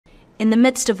In the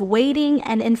midst of waiting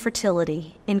and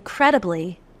infertility,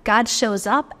 incredibly, God shows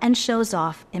up and shows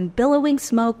off in billowing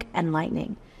smoke and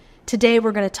lightning. Today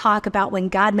we're going to talk about when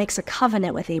God makes a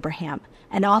covenant with Abraham,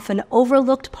 an often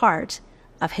overlooked part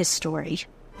of his story.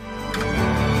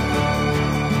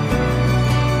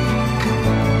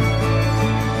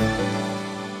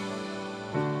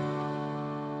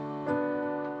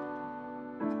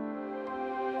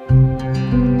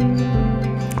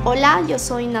 Hola, yo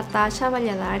soy Natasha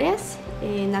Valladares,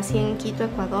 nací en Quito,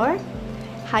 Ecuador.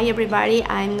 Hi everybody,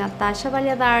 I'm Natasha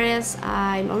Valladares.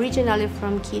 I'm originally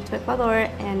from Quito, Ecuador,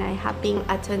 and I have been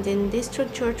attending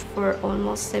District Church for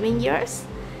almost 7 years.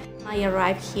 I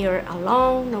arrived here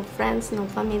alone, no friends, no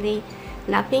family,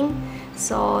 nothing.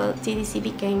 So TDC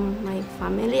became my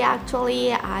family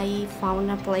actually. I found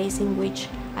a place in which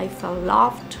I felt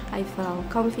loved, I felt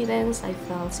confidence, I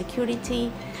felt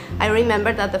security. I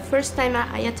remember that the first time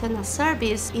I attended a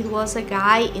service, it was a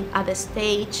guy at the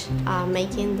stage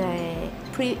making the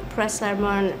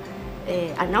pre-sermon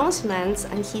announcements,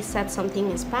 and he said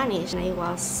something in Spanish. And I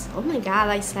was, oh my God,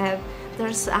 I said,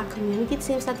 there's a community, it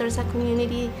seems that there's a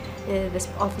community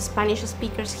of Spanish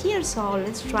speakers here, so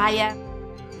let's try it.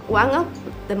 One of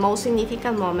the most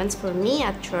significant moments for me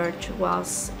at church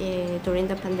was during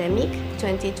the pandemic,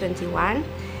 2021.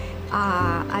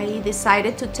 I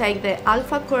decided to take the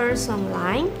Alpha course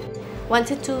online.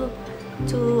 Wanted to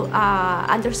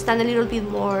understand a little bit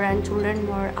more and to learn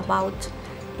more about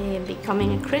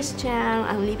becoming a Christian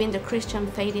and living the Christian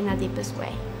faith in a deepest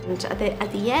way. And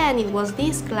at the end, it was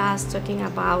this class talking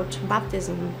about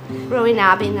baptism. Growing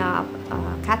up in a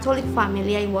Catholic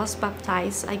family, I was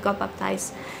baptized. I got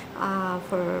baptized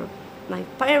for my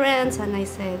parents, and I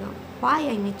said, why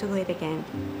I need to do it again?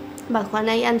 But when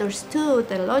I understood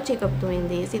the logic of doing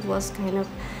this, it was kind of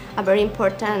a very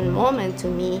important moment to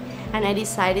me, and I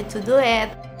decided to do it.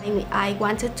 I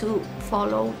wanted to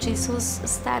follow Jesus'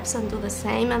 steps and do the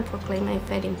same and proclaim my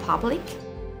faith in public.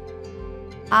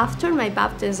 After my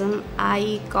baptism,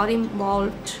 I got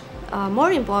involved,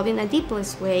 more involved in a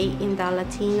deepest way in the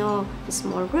Latino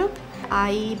small group.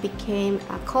 I became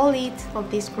a co-lead of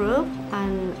this group,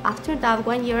 and after that,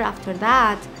 1 year after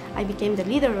that, I became the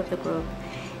leader of the group.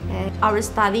 Our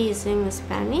study is in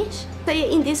Spanish.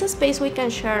 In this space, we can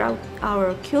share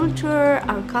our culture,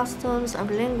 our customs, our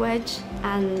language,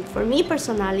 and for me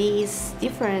personally, it's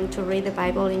different to read the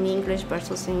Bible in English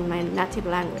versus in my native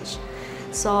language.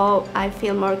 So I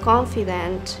feel more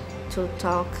confident to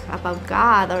talk about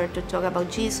God or to talk about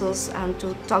Jesus and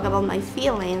to talk about my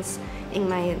feelings in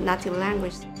my native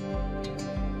language.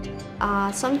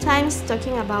 Sometimes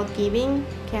talking about giving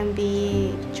can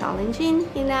be challenging,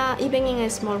 even in a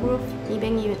small group,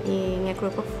 even in a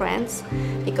group of friends,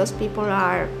 because people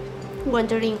are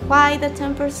wondering why the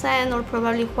 10% or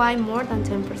probably why more than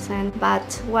 10%.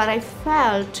 But what I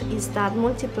felt is that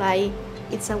multiply,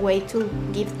 it's a way to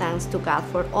give thanks to God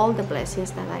for all the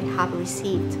blessings that I have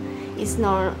received. It's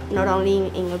not only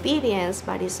in obedience,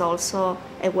 but it's also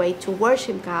a way to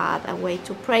worship God, a way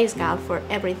to praise God for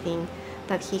everything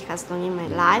that He has done in my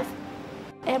life.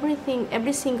 Everything,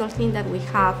 every single thing that we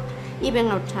have, even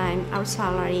our time, our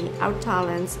salary, our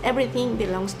talents, everything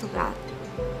belongs to God.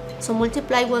 So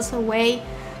multiply was a way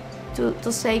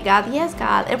to say, God, yes,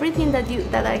 God, everything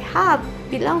that I have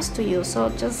belongs to you. So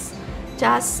just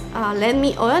let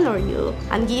me honor you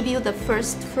and give you the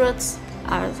first fruits,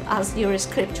 as your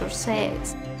scripture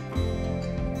says.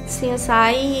 Since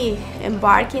I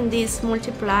embark in this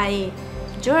multiply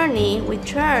journey with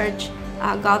church,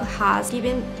 God has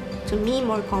given to me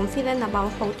more confidence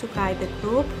about how to guide the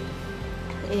group.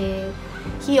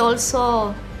 He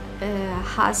also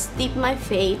has deepened my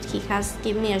faith. He has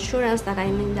given me assurance that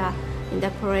I'm in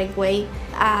the correct way.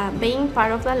 Being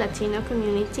part of the Latino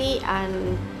community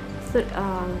and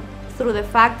through the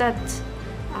fact that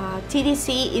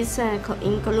TDC is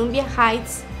in Columbia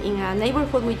Heights, in a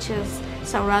neighborhood which is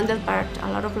surrounded by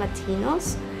a lot of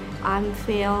Latinos, I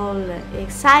feel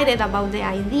excited about the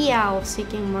idea of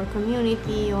seeking more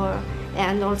community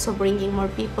and also bringing more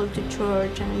people to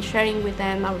church and sharing with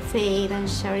them our faith and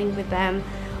sharing with them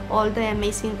all the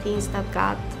amazing things that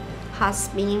God has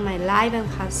been in my life and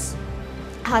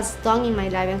has done in my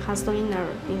life and has done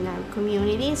in our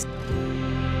communities.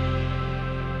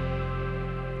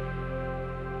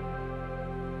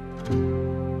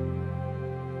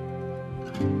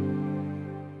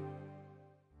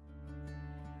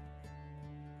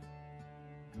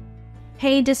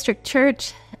 Hey, District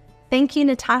Church. Thank you,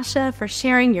 Natasha, for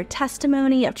sharing your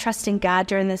testimony of trusting God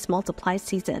during this multiply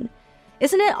season.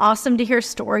 Isn't it awesome to hear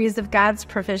stories of God's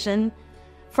provision?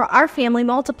 For our family,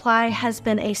 multiply has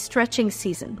been a stretching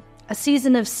season, a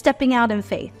season of stepping out in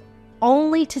faith.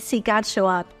 only to see God show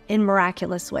up in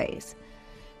miraculous ways.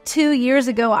 2 years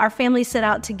ago, our family set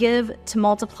out to give to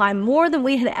multiply more than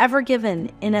we had ever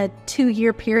given in a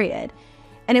 2-year period.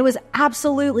 And it was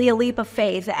absolutely a leap of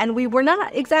faith, and we were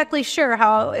not exactly sure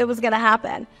how it was going to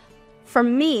happen. For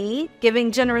me,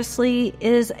 giving generously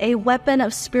is a weapon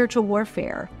of spiritual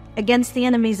warfare against the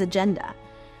enemy's agenda.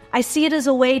 I see it as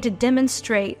a way to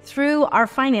demonstrate through our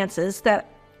finances that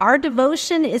our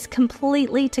devotion is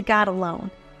completely to God alone,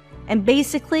 and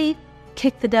basically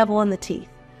kick the devil in the teeth.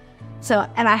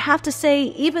 And I have to say,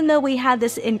 even though we had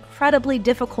this incredibly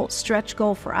difficult stretch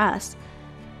goal for us,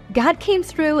 God came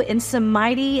through in some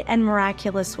mighty and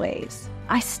miraculous ways.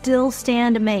 I still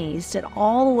stand amazed at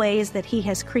all the ways that He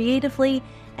has creatively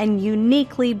and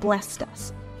uniquely blessed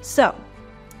us. So,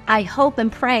 I hope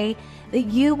and pray that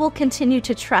you will continue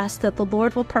to trust that the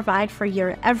Lord will provide for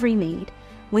your every need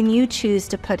when you choose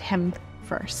to put Him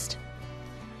first.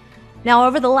 Now,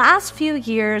 over the last few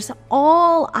years,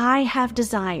 all I have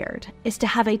desired is to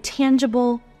have a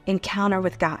tangible encounter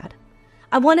with God.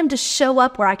 I want Him to show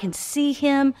up where I can see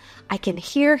Him, I can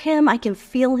hear Him, I can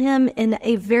feel Him in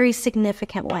a very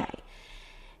significant way.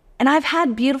 And I've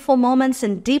had beautiful moments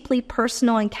and deeply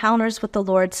personal encounters with the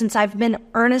Lord since I've been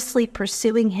earnestly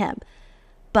pursuing Him.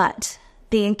 But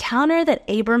the encounter that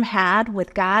Abram had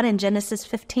with God in Genesis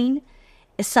 15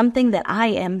 is something that I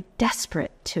am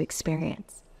desperate to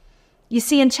experience. You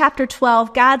see, in chapter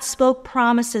 12, God spoke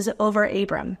promises over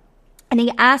Abram, and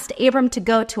He asked Abram to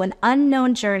go to an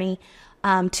unknown journey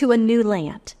to a new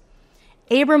land.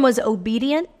 Abram was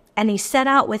obedient, and he set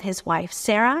out with his wife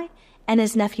Sarai and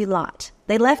his nephew Lot.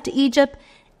 They left Egypt,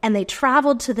 and they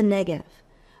traveled to the Negev.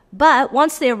 But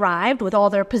once they arrived with all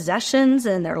their possessions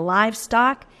and their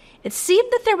livestock, it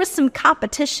seemed that there was some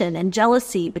competition and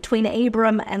jealousy between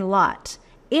Abram and Lot,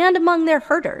 and among their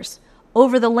herders,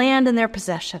 over the land and their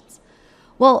possessions.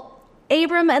 Well,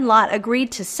 Abram and Lot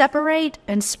agreed to separate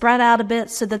and spread out a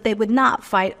bit so that they would not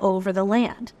fight over the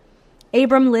land.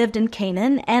 Abram lived in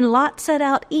Canaan, and Lot set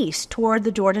out east toward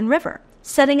the Jordan River,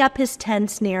 setting up his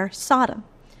tents near Sodom.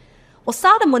 Well,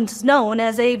 Sodom was known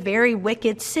as a very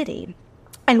wicked city,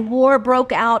 and war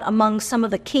broke out among some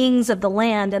of the kings of the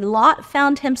land, and Lot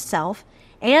found himself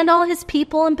and all his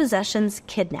people and possessions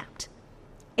kidnapped.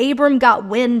 Abram got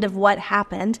wind of what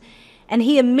happened, and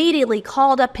he immediately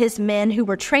called up his men who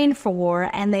were trained for war,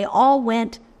 and they all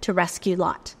went to rescue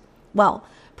Lot. Well,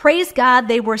 praise God,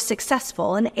 they were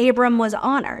successful, and Abram was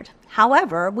honored.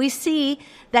 However, we see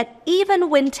that even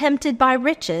when tempted by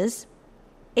riches,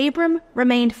 Abram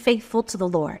remained faithful to the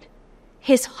Lord.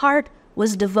 His heart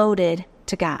was devoted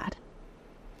to God.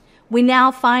 We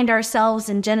now find ourselves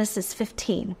in Genesis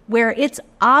 15, where it's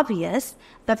obvious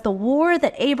that the war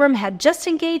that Abram had just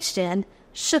engaged in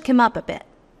shook him up a bit.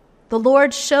 The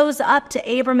Lord shows up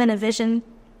to Abram in a vision,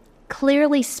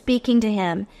 clearly speaking to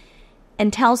him,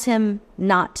 and tells him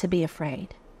not to be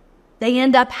afraid. They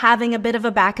end up having a bit of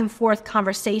a back and forth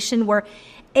conversation where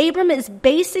Abram is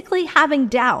basically having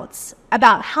doubts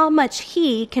about how much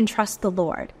he can trust the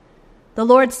Lord. The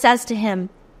Lord says to him,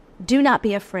 "Do not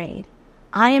be afraid.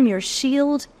 I am your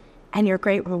shield and your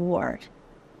great reward."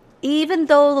 Even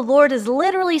though the Lord is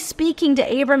literally speaking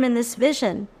to Abram in this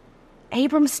vision,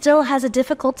 Abram still has a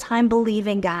difficult time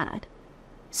believing God.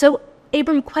 So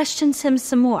Abram questions Him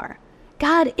some more.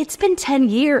 "God, it's been 10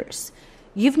 years.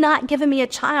 You've not given me a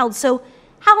child, so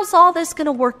how's all this going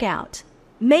to work out?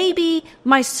 Maybe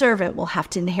my servant will have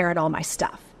to inherit all my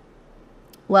stuff."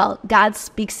 Well, God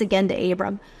speaks again to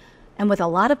Abram, and with a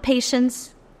lot of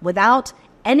patience, without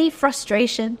any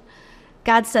frustration,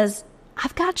 God says,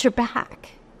 "I've got your back.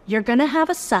 You're going to have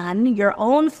a son, your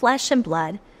own flesh and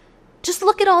blood. Just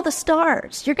look at all the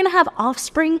stars. You're going to have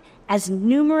offspring as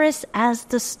numerous as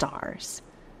the stars."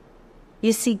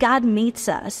 You see, God meets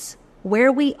us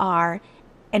where we are,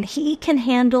 and He can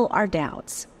handle our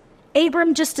doubts.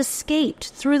 Abram just escaped,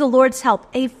 through the Lord's help,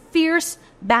 a fierce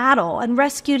battle and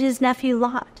rescued his nephew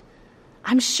Lot.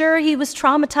 I'm sure he was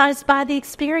traumatized by the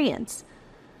experience.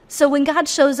 So when God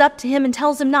shows up to him and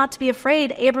tells him not to be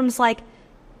afraid, Abram's like,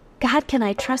 "God, can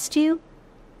I trust you?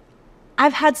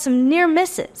 I've had some near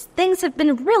misses. Things have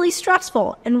been really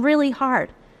stressful and really hard.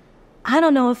 I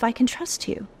don't know if I can trust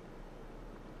you."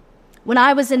 When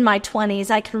I was in my 20s,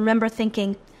 I can remember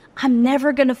thinking, I'm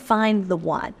never going to find the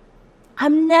one.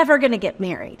 I'm never going to get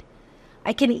married.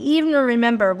 I can even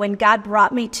remember when God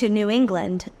brought me to New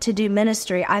England to do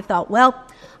ministry, I thought, well,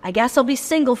 I guess I'll be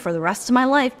single for the rest of my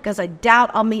life because I doubt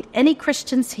I'll meet any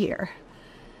Christians here.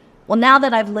 Well, now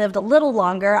that I've lived a little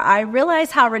longer, I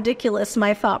realize how ridiculous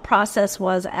my thought process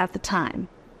was at the time.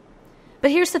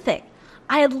 But here's the thing.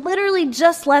 I had literally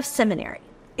just left seminary.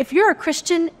 if you're a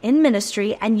Christian in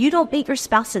ministry and you don't meet your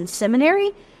spouse in seminary,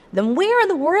 then where in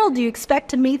the world do you expect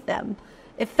to meet them?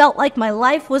 It felt like my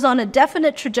life was on a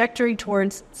definite trajectory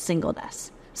towards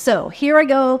singleness. So here I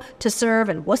go to serve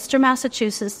in Worcester,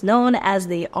 Massachusetts, known as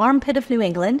the armpit of New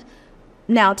England.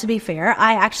 Now, to be fair,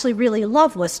 I actually really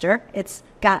love Worcester. It's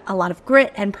got a lot of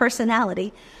grit and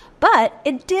personality. But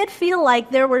it did feel like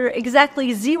there were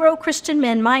exactly 0 Christian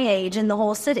men my age in the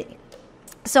whole city.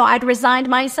 So I'd resigned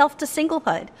myself to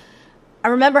singlehood. I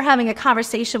remember having a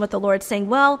conversation with the Lord saying,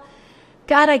 well,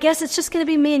 God, I guess it's just going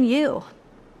to be me and you.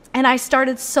 And I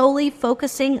started solely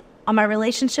focusing on my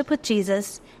relationship with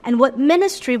Jesus and what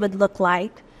ministry would look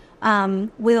like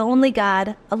with only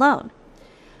God alone.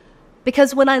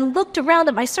 Because when I looked around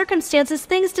at my circumstances,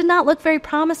 things did not look very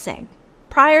promising.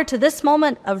 Prior to this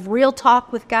moment of real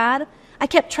talk with God, I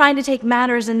kept trying to take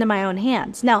matters into my own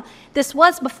hands. Now, this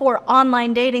was before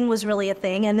online dating was really a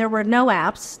thing, and there were no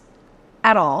apps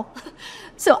at all.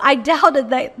 So I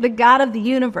doubted that the God of the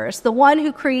universe, the one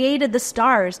who created the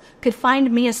stars, could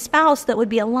find me a spouse that would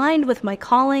be aligned with my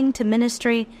calling to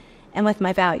ministry and with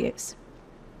my values.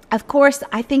 Of course,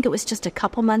 I think it was just a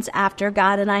couple months after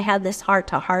God and I had this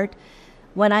heart-to-heart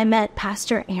when I met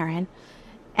Pastor Aaron,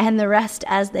 and the rest,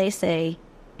 as they say,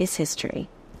 is history.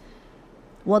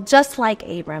 Well, just like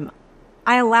Abram,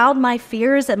 I allowed my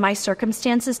fears and my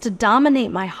circumstances to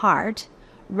dominate my heart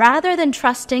rather than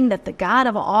trusting that the God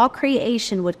of all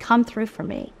creation would come through for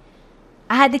me.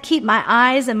 I had to keep my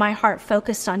eyes and my heart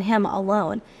focused on Him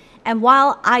alone. And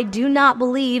while I do not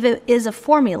believe it is a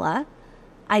formula,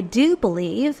 I do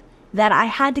believe that I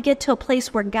had to get to a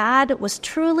place where God was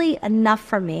truly enough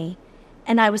for me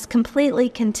and I was completely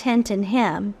content in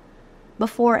Him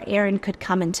before Aaron could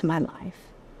come into my life.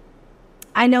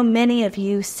 I know many of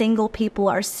you single people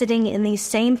are sitting in these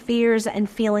same fears and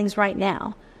feelings right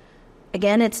now.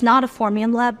 Again, it's not a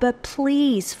formula, but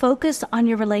please focus on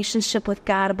your relationship with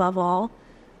God above all.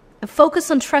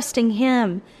 Focus on trusting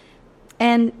Him.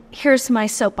 And here's my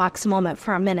soapbox moment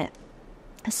for a minute.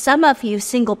 Some of you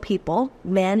single people,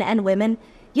 men and women,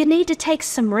 you need to take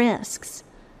some risks.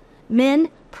 Men,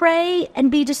 pray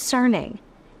and be discerning.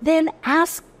 Then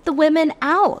ask the women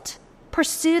out.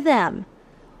 Pursue them.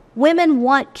 Women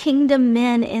want kingdom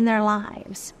men in their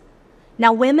lives.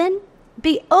 Now, women,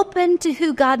 be open to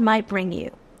who God might bring you.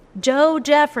 Joe,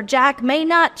 Jeff, or Jack may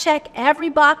not check every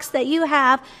box that you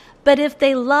have, but if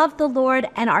they love the Lord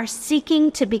and are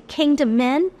seeking to be kingdom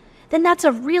men, then that's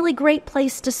a really great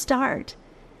place to start.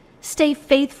 Stay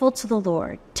faithful to the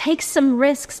Lord. Take some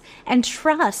risks and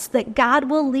trust that God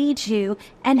will lead you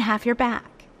and have your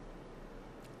back.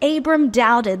 Abram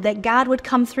doubted that God would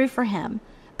come through for him,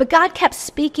 but God kept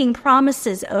speaking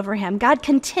promises over him. God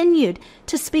continued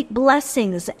to speak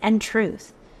blessings and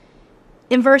truth.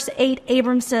 In verse 8,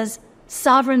 Abram says,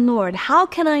 "Sovereign Lord, how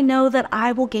can I know that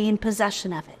I will gain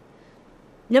possession of it?"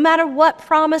 No matter what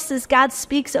promises God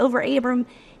speaks over Abram,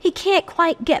 he can't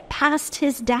quite get past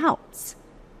his doubts.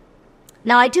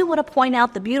 Now, I do want to point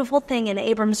out the beautiful thing in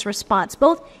Abram's response,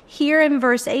 both here in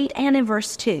verse 8 and in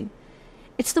verse 2.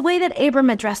 It's the way that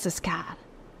Abram addresses God.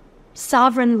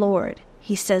 Sovereign Lord,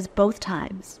 he says both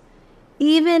times.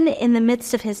 Even in the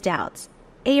midst of his doubts,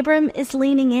 Abram is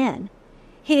leaning in.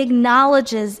 He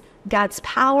acknowledges God's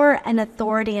power and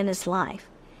authority in his life,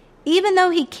 even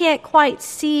though he can't quite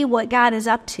see what God is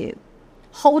up to.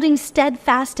 Holding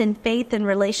steadfast in faith and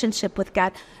relationship with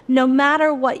God, no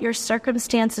matter what your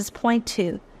circumstances point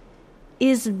to,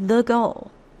 is the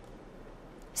goal.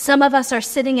 Some of us are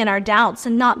sitting in our doubts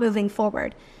and not moving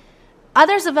forward.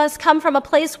 Others of us come from a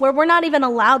place where we're not even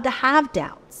allowed to have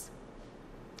doubts.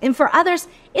 And for others,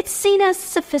 it's seen as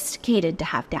sophisticated to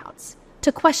have doubts,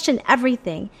 to question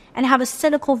everything and have a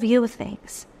cynical view of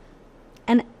things.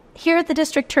 And here at the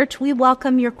District Church, we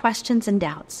welcome your questions and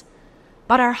doubts.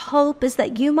 But our hope is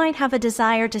that you might have a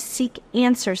desire to seek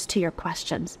answers to your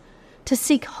questions, to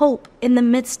seek hope in the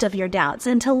midst of your doubts,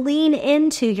 and to lean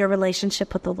into your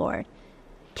relationship with the Lord.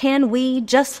 Can we,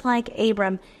 just like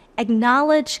Abram,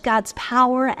 acknowledge God's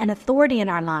power and authority in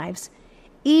our lives,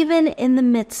 even in the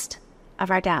midst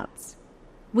of our doubts?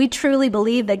 We truly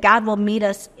believe that God will meet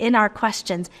us in our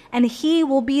questions, and He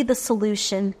will be the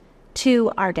solution to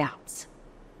our doubts.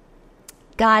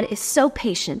 God is so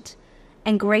patient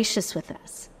and gracious with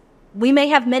us. We may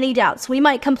have many doubts. We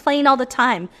might complain all the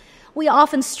time. We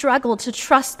often struggle to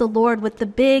trust the Lord with the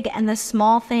big and the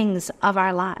small things of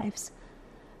our lives.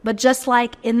 But just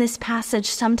like in this passage,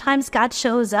 sometimes God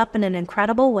shows up in an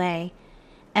incredible way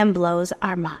and blows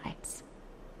our minds.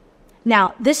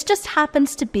 Now, this just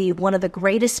happens to be one of the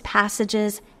greatest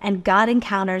passages and God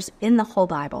encounters in the whole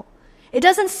Bible. It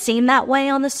doesn't seem that way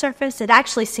on the surface. It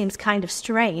actually seems kind of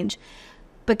strange.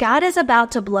 But God is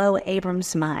about to blow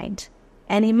Abram's mind,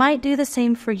 and he might do the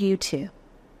same for you too.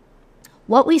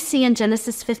 What we see in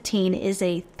Genesis 15 is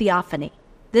a theophany.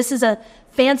 This is a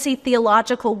fancy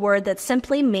theological word that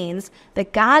simply means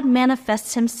that God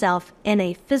manifests himself in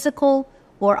a physical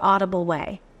or audible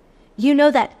way. You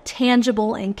know, that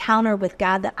tangible encounter with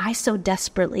God that I so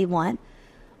desperately want?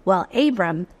 Well,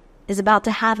 Abram is about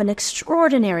to have an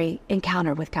extraordinary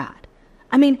encounter with God.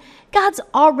 I mean, God's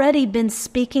already been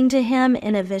speaking to him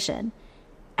in a vision,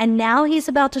 and now he's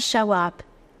about to show up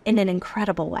in an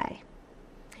incredible way.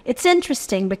 It's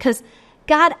interesting because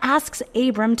God asks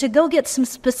Abram to go get some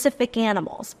specific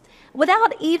animals.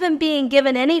 Without even being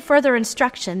given any further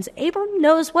instructions, Abram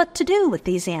knows what to do with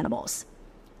these animals.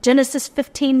 Genesis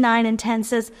 15:9 and 10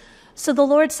 says, "So the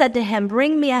Lord said to him,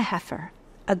 'Bring me a heifer,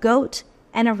 a goat,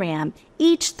 and a ram,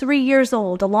 each 3 years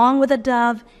old, along with a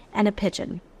dove and a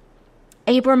pigeon.'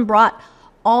 Abram brought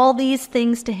all these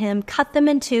things to him, cut them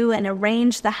in two, and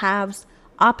arranged the halves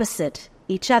opposite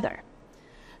each other.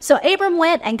 So Abram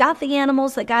went and got the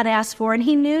animals that God asked for, and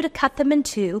he knew to cut them in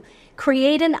two,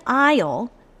 create an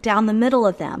aisle down the middle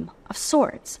of them of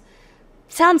sorts.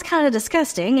 Sounds kind of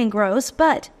disgusting and gross,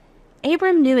 but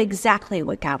Abram knew exactly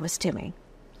what God was doing.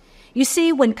 You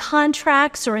see, when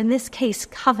contracts, or in this case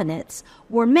covenants,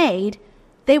 were made,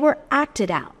 they were acted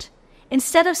out.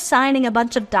 Instead of signing a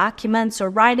bunch of documents or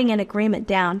writing an agreement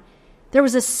down, there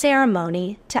was a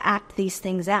ceremony to act these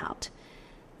things out.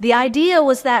 The idea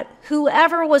was that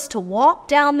whoever was to walk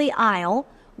down the aisle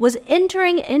was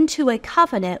entering into a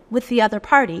covenant with the other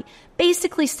party,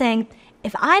 basically saying,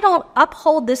 if I don't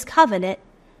uphold this covenant,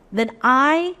 then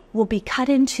I will be cut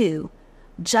in two,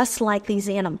 just like these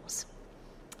animals.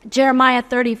 Jeremiah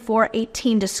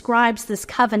 34:18 describes this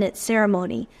covenant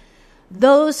ceremony.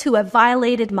 Those who have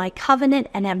violated my covenant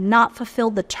and have not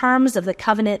fulfilled the terms of the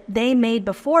covenant they made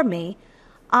before me,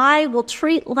 I will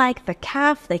treat like the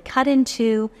calf they cut in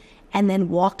two and then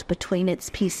walked between its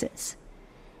pieces.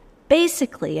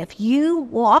 Basically, if you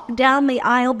walk down the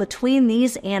aisle between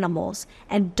these animals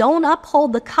and don't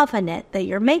uphold the covenant that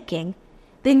you're making,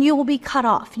 then you will be cut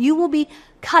off. You will be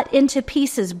cut into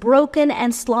pieces, broken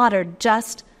and slaughtered,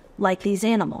 just like these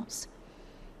animals.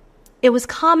 It was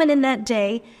common in that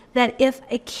day that if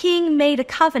a king made a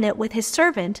covenant with his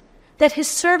servant, that his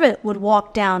servant would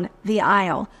walk down the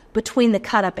aisle between the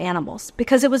cut-up animals,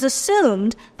 because it was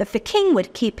assumed that the king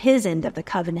would keep his end of the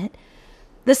covenant.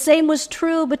 The same was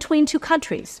true between two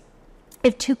countries.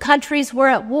 If two countries were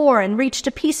at war and reached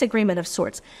a peace agreement of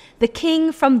sorts, the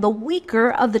king from the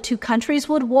weaker of the two countries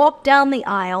would walk down the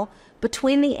aisle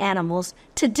between the animals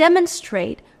to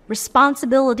demonstrate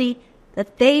responsibility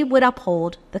that they would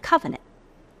uphold the covenant.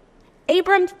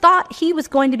 Abram thought he was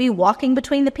going to be walking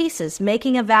between the pieces,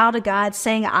 making a vow to God,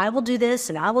 saying, I will do this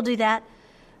and I will do that.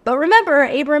 But remember,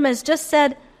 Abram has just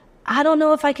said, I don't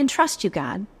know if I can trust you,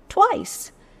 God,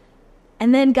 twice.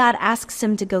 And then God asks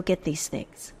him to go get these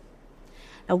things.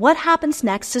 Now, what happens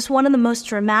next is one of the most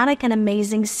dramatic and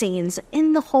amazing scenes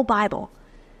in the whole Bible.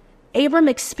 Abram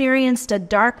experienced a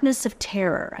darkness of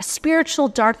terror. A spiritual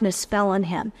darkness fell on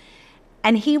him.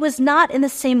 And he was not in the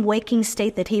same waking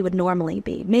state that he would normally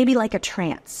be, maybe like a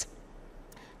trance.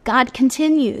 God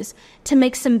continues to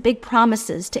make some big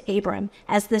promises to Abram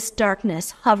as this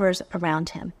darkness hovers around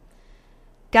him.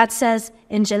 God says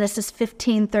in Genesis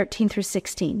 15:13 through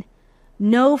 16,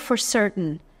 know for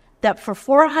certain that for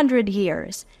 400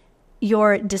 years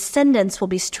your descendants will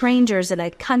be strangers in a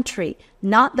country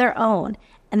not their own,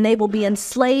 and they will be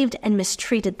enslaved and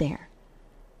mistreated there.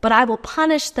 But I will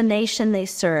punish the nation they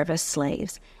serve as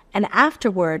slaves, and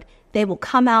afterward they will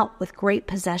come out with great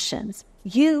possessions.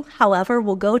 You, however,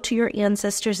 will go to your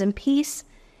ancestors in peace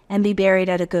and be buried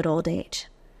at a good old age.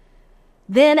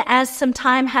 Then, as some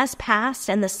time has passed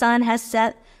and the sun has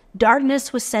set,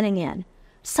 darkness was setting in.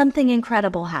 Something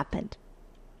incredible happened.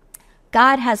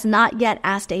 God has not yet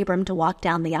asked Abram to walk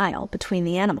down the aisle between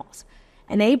the animals,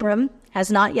 and Abram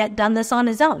has not yet done this on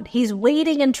his own. He's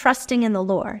waiting and trusting in the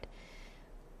Lord.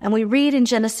 And we read in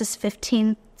Genesis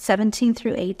 15:17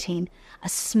 through 18, a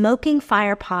smoking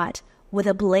fire pot with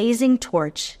a blazing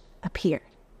torch appeared.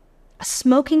 A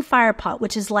smoking fire pot,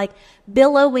 which is like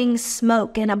billowing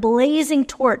smoke, and a blazing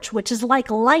torch, which is like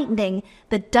lightning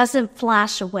that doesn't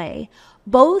flash away.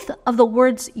 Both of the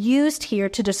words used here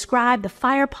to describe the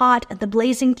fire pot and the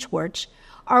blazing torch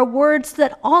are words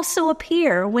that also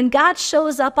appear when God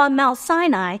shows up on Mount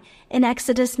Sinai in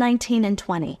Exodus 19 and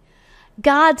 20.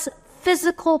 God's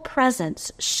physical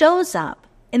presence shows up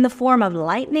in the form of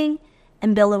lightning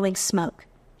and billowing smoke.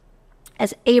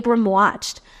 As Abram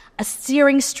watched, a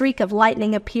searing streak of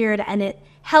lightning appeared, and it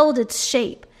held its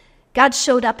shape. God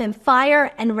showed up in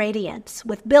fire and radiance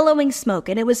with billowing smoke,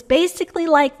 and it was basically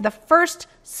like the first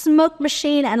smoke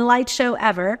machine and light show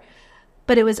ever,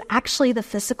 but it was actually the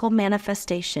physical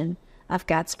manifestation of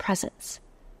God's presence.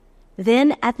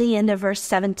 Then at the end of verse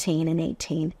 17 and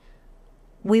 18,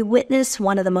 we witness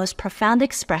one of the most profound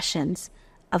expressions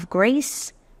of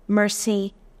grace,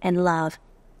 mercy, and love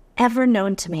ever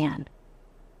known to man.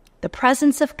 The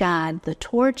presence of God, the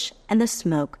torch and the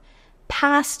smoke,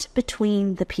 passed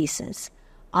between the pieces.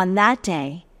 On that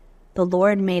day, the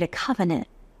Lord made a covenant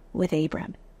with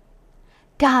Abram.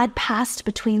 God passed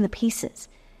between the pieces.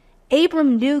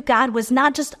 Abram knew God was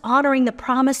not just honoring the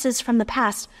promises from the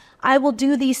past. I will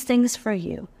do these things for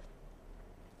you.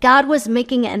 God was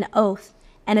making an oath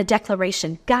and a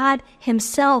declaration. God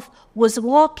himself was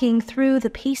walking through the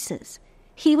pieces.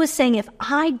 He was saying, if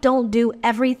I don't do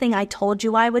everything I told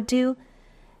you I would do,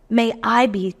 may I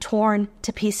be torn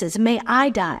to pieces. May I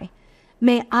die.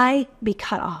 May I be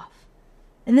cut off.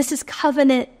 And this is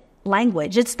covenant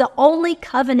language. It's the only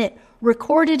covenant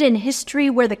recorded in history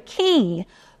where the king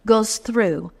goes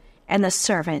through and the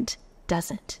servant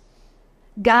doesn't.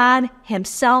 God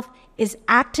himself is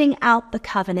acting out the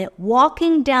covenant,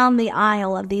 walking down the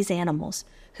aisle of these animals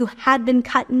who had been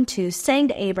cut in two, saying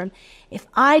to Abram, if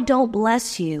I don't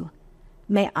bless you,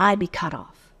 may I be cut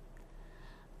off.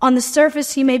 On the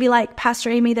surface, you may be like, Pastor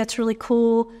Amy, that's really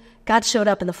cool. God showed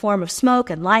up in the form of smoke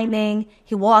and lightning.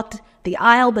 He walked the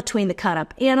aisle between the cut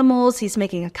up animals. He's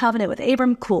making a covenant with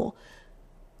Abram. Cool.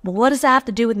 But what does that have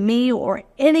to do with me or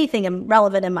anything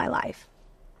relevant in my life?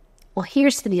 Well,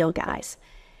 here's the deal, guys.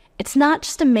 It's not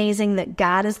just amazing that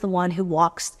God is the one who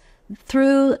walks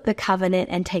through the covenant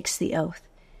and takes the oath.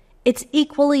 It's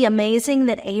equally amazing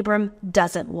that Abram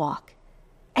doesn't walk.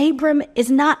 Abram is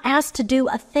not asked to do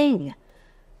a thing.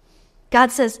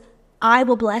 God says, I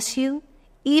will bless you,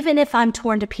 even if I'm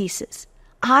torn to pieces.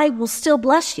 I will still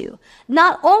bless you.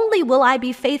 Not only will I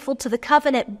be faithful to the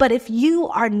covenant, but if you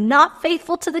are not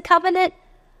faithful to the covenant,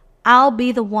 I'll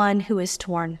be the one who is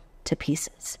torn to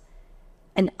pieces.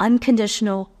 An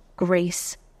unconditional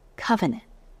grace covenant.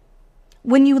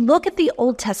 When you look at the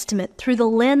Old Testament through the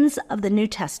lens of the New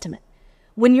Testament,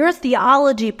 when your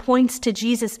theology points to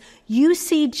Jesus, you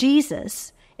see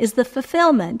Jesus is the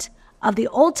fulfillment of the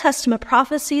Old Testament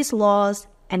prophecies, laws,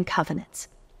 and covenants.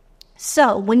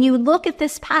 So when you look at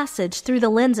this passage through the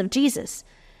lens of Jesus,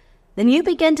 then you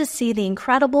begin to see the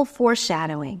incredible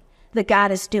foreshadowing that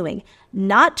God is doing,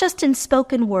 not just in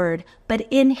spoken word, but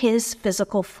in his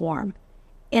physical form,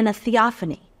 in a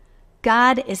theophany.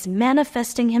 God is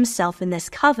manifesting himself in this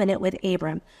covenant with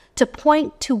Abram to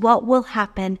point to what will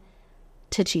happen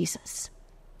to Jesus.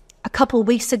 A couple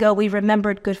weeks ago, we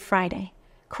remembered Good Friday,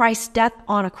 Christ's death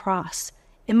on a cross.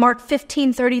 In Mark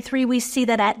 15:33, we see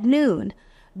that at noon,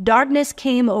 darkness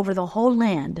came over the whole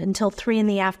land until 3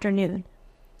 p.m.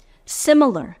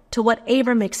 Similar to what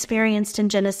Abram experienced in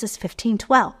Genesis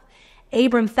 15:12,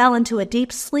 Abram fell into a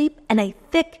deep sleep and a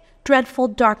thick, dreadful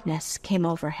darkness came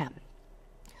over him.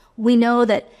 We know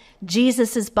that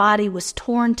Jesus' body was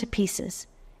torn to pieces.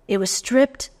 It was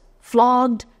stripped,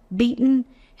 flogged, beaten.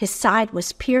 His side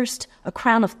was pierced, a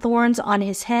crown of thorns on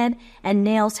his head, and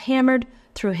nails hammered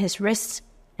through his wrists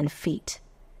and feet.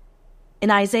 In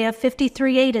Isaiah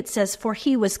 53:8, it says, for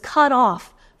he was cut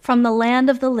off from the land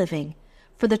of the living.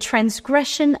 For the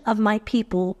transgression of my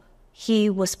people, he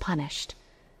was punished.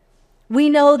 We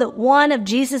know that one of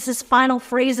Jesus' final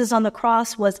phrases on the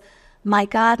cross was, my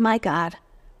God,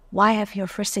 why have you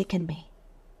forsaken me?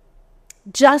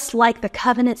 Just like the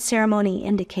covenant ceremony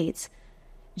indicates,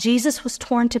 Jesus was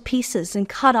torn to pieces and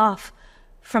cut off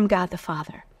from God the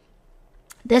Father.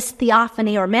 This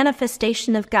theophany or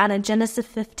manifestation of God in Genesis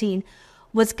 15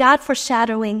 was God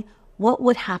foreshadowing what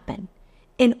would happen.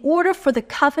 In order for the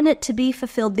covenant to be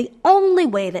fulfilled, the only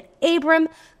way that Abram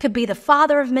could be the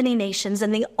father of many nations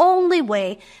and the only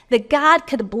way that God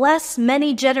could bless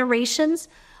many generations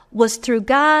was through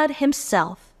God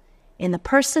himself, in the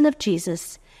person of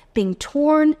Jesus, being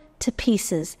torn to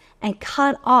pieces and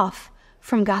cut off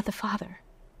from God the Father.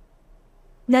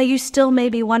 Now you still may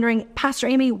be wondering, Pastor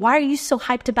Amy, why are you so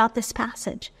hyped about this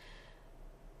passage?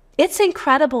 It's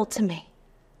incredible to me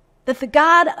that the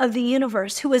God of the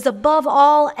universe, who is above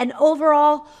all and over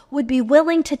all, would be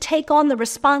willing to take on the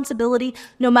responsibility,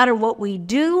 no matter what we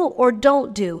do or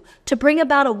don't do, to bring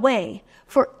about a way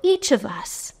for each of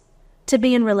us to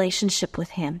be in relationship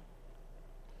with him.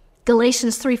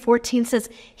 Galatians 3:14 says,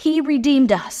 he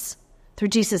redeemed us through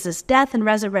Jesus' death and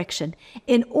resurrection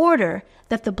in order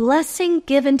that the blessing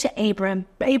given to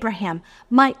Abraham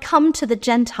might come to the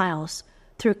Gentiles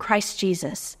through Christ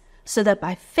Jesus, so that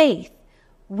by faith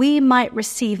we might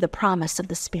receive the promise of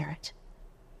the Spirit.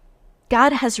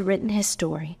 God has written his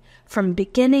story from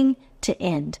beginning to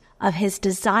end of his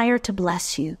desire to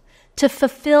bless you, to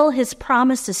fulfill his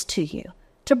promises to you,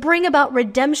 to bring about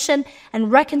redemption and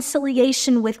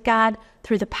reconciliation with God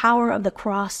through the power of the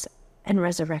cross and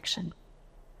resurrection.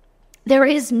 There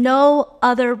is no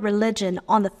other religion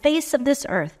on the face of this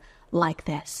earth like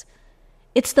this.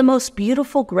 It's the most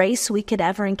beautiful grace we could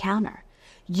ever encounter.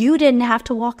 You didn't have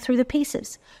to walk through the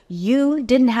pieces. You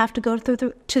didn't have to go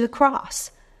to the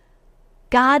cross.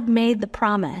 God made the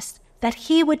promise that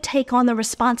he would take on the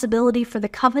responsibility for the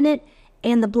covenant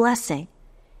and the blessing.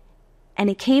 And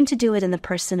he came to do it in the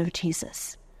person of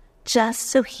Jesus, just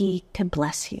so he could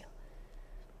bless you.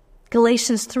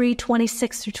 Galatians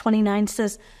 3:26-29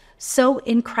 says, "So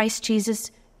in Christ Jesus,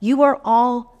 you are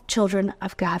all children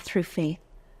of God through faith.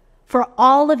 For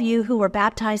all of you who were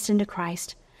baptized into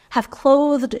Christ have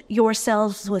clothed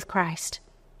yourselves with Christ.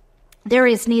 There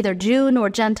is neither Jew nor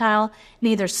Gentile,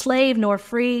 neither slave nor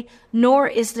free, nor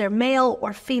is there male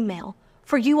or female,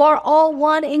 for you are all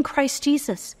one in Christ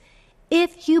Jesus.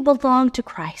 If you belong to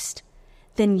Christ,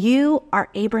 then you are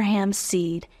Abraham's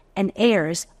seed and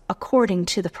heirs according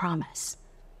to the promise."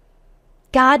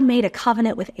 God made a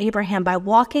covenant with Abraham by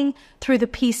walking through the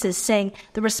pieces, saying,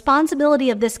 the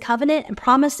responsibility of this covenant and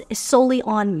promise is solely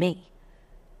on me.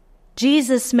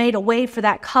 Jesus made a way for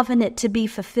that covenant to be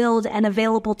fulfilled and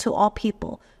available to all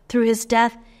people through his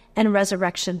death and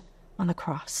resurrection on the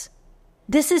cross.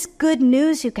 This is good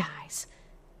news, you guys.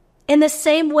 In the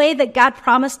same way that God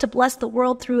promised to bless the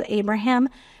world through Abraham,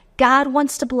 God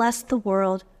wants to bless the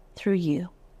world through you.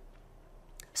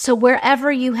 So wherever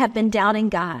you have been doubting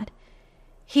God,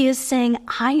 he is saying,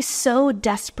 I so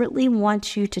desperately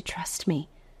want you to trust me.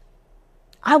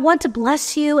 I want to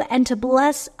bless you and to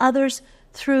bless others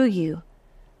through you,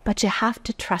 but you have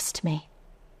to trust me.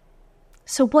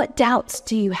 So what doubts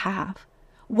do you have?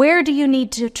 Where do you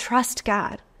need to trust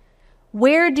God?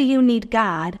 Where do you need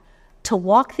God to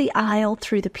walk the aisle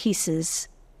through the pieces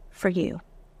for you?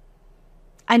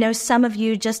 I know some of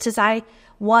you, just as I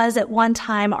was at one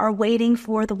time, are waiting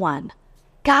for the one.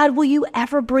 God, will you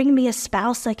ever bring me a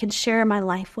spouse I can share my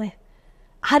life with?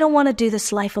 I don't want to do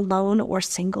this life alone or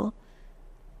single.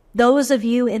 Those of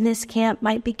you in this camp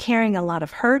might be carrying a lot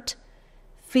of hurt,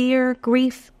 fear,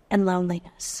 grief, and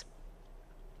loneliness.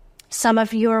 Some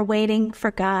of you are waiting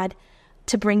for God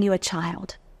to bring you a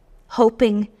child,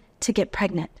 hoping to get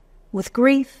pregnant with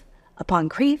grief upon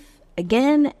grief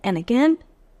again and again,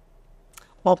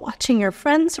 while watching your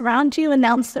friends around you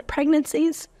announce their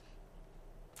pregnancies,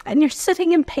 and you're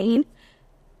sitting in pain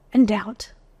and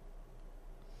doubt.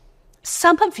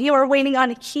 Some of you are waiting on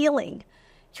healing.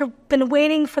 You've been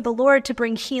waiting for the Lord to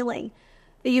bring healing,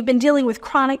 that you've been dealing with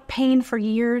chronic pain for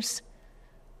years,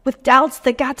 with doubts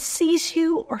that God sees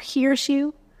you or hears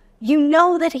you. You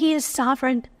know that he is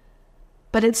sovereign,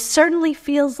 but it certainly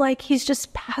feels like he's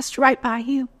just passed right by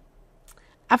you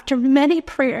after many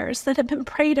prayers that have been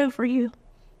prayed over you.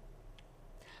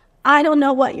 I don't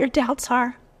know what your doubts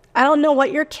are. I don't know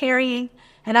what you're carrying,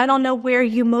 and I don't know where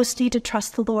you most need to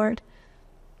trust the Lord.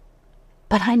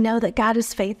 But I know that God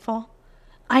is faithful.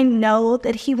 I know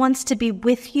that he wants to be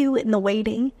with you in the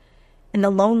waiting, in the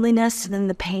loneliness, and in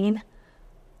the pain.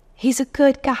 He's a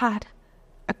good God,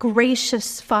 a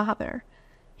gracious Father.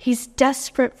 He's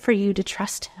desperate for you to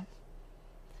trust him.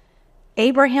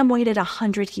 Abraham waited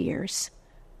 100 years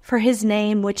for his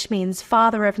name, which means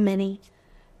father of many,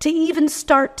 to even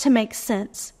start to make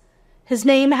sense. His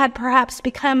name had perhaps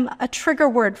become a trigger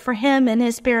word for him and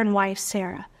his barren wife,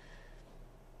 Sarah.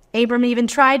 Abram even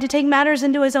tried to take matters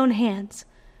into his own hands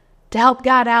to help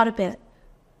God out a bit,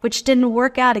 which didn't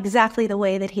work out exactly the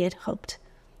way that he had hoped.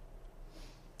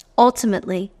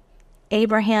 Ultimately,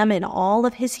 Abraham, in all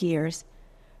of his years,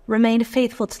 remained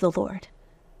faithful to the Lord.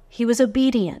 He was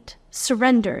obedient,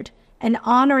 surrendered, and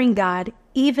honoring God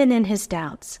even in his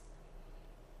doubts.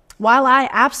 While I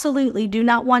absolutely do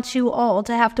not want you all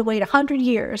to have to wait 100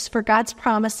 years for God's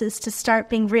promises to start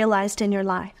being realized in your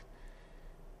life,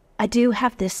 I do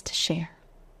have this to share.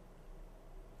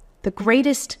 The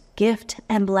greatest gift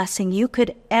and blessing you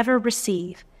could ever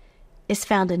receive is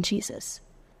found in Jesus.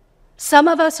 Some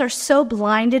of us are so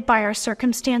blinded by our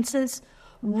circumstances,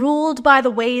 ruled by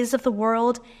the ways of the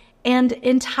world, and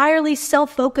entirely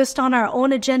self-focused on our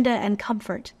own agenda and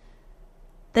comfort,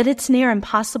 that it's near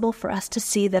impossible for us to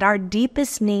see that our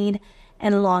deepest need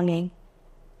and longing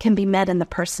can be met in the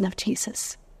person of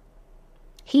Jesus.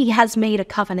 He has made a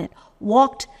covenant,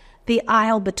 walked the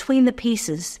aisle between the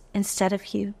pieces instead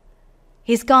of you.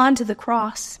 He's gone to the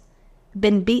cross,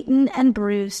 been beaten and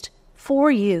bruised for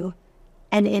you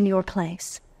and in your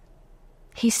place.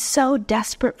 He's so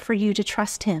desperate for you to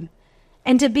trust him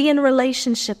and to be in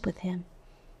relationship with him.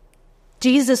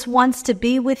 Jesus wants to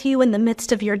be with you in the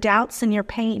midst of your doubts and your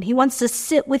pain. He wants to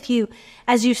sit with you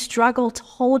as you struggle to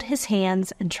hold his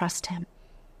hands and trust him.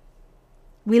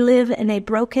 We live in a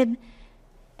broken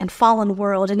and fallen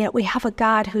world, and yet we have a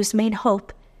God whose main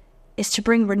hope is to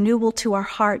bring renewal to our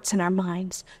hearts and our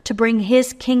minds, to bring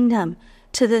his kingdom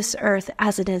to this earth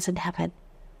as it is in heaven.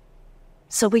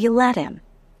 So will you let him?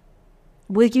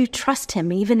 Will you trust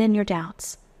him even in your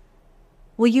doubts?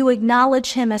 Will you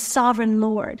acknowledge him as sovereign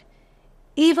Lord,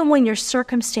 even when your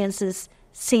circumstances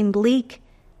seem bleak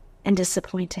and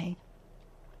disappointing?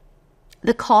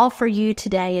 The call for you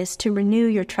today is to renew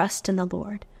your trust in the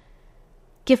Lord.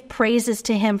 Give praises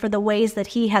to him for the ways that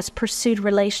he has pursued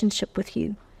relationship with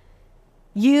you.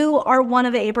 You are one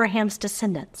of Abraham's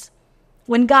descendants.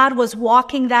 When God was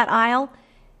walking that aisle,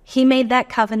 he made that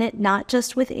covenant not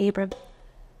just with Abram,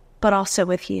 but also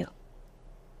with you.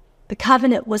 The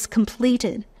covenant was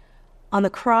completed on the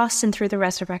cross and through the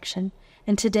resurrection.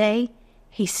 And today,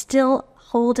 he's still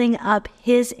holding up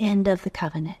his end of the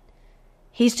covenant.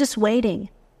 He's just waiting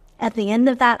at the end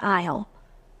of that aisle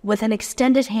with an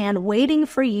extended hand, waiting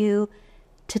for you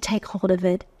to take hold of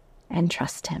it and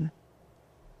trust him.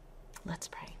 Let's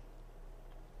pray.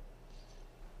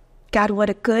 God, what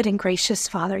a good and gracious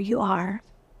Father you are.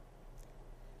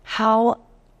 How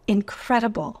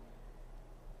incredible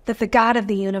that the God of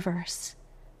the universe,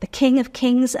 the King of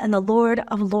kings and the Lord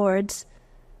of lords,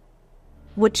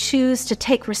 would choose to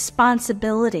take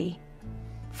responsibility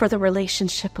for the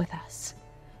relationship with us,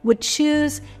 would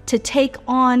choose to take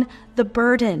on the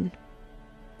burden,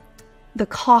 the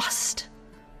cost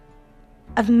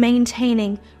of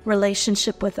maintaining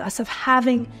relationship with us, of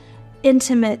having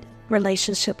intimate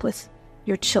relationship with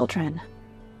your children.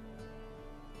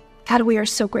 God, we are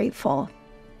so grateful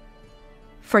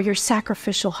for your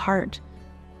sacrificial heart,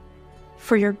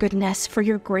 for your goodness, for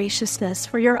your graciousness,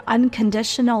 for your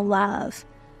unconditional love,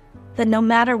 that no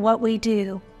matter what we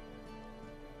do,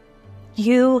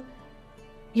 your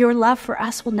love for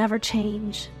us will never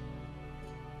change.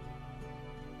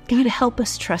 God, help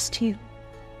us trust you.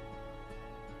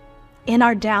 In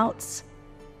our doubts,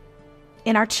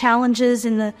 in our challenges,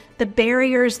 in the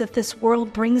barriers that this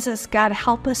world brings us, God,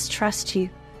 help us trust you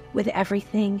with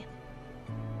everything.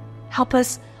 Help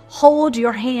us hold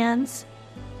your hands,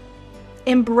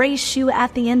 embrace you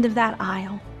at the end of that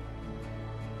aisle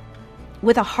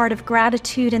with a heart of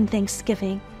gratitude and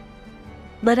thanksgiving.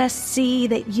 Let us see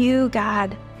that you,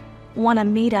 God, want to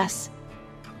meet us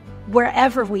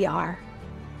wherever we are,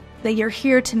 that you're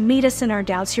here to meet us in our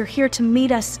doubts. You're here to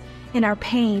meet us in our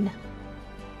pain.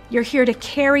 You're here to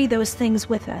carry those things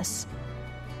with us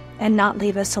and not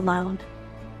leave us alone.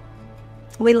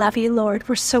 We love you, Lord.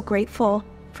 We're so grateful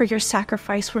for your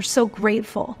sacrifice. We're so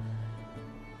grateful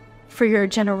for your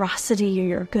generosity,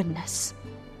 your goodness.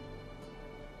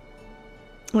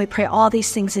 We pray all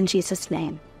these things in Jesus'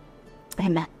 name.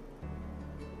 Amen.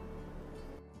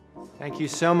 Thank you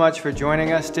so much for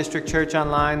joining us, District Church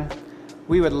Online.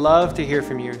 We would love to hear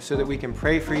from you so that we can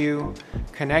pray for you,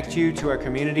 connect you to our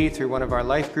community through one of our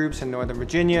life groups in Northern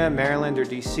Virginia, Maryland, or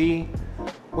DC,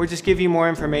 or just give you more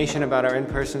information about our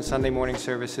in-person Sunday morning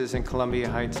services in Columbia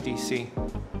Heights, DC.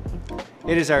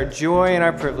 It is our joy and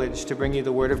our privilege to bring you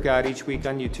the Word of God each week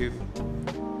on YouTube.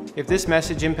 If this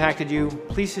message impacted you,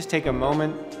 please just take a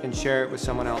moment and share it with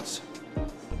someone else.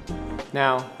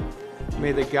 Now,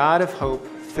 may the God of hope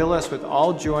fill us with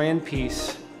all joy and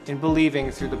peace in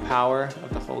believing through the power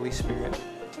of the Holy Spirit.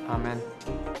 Amen.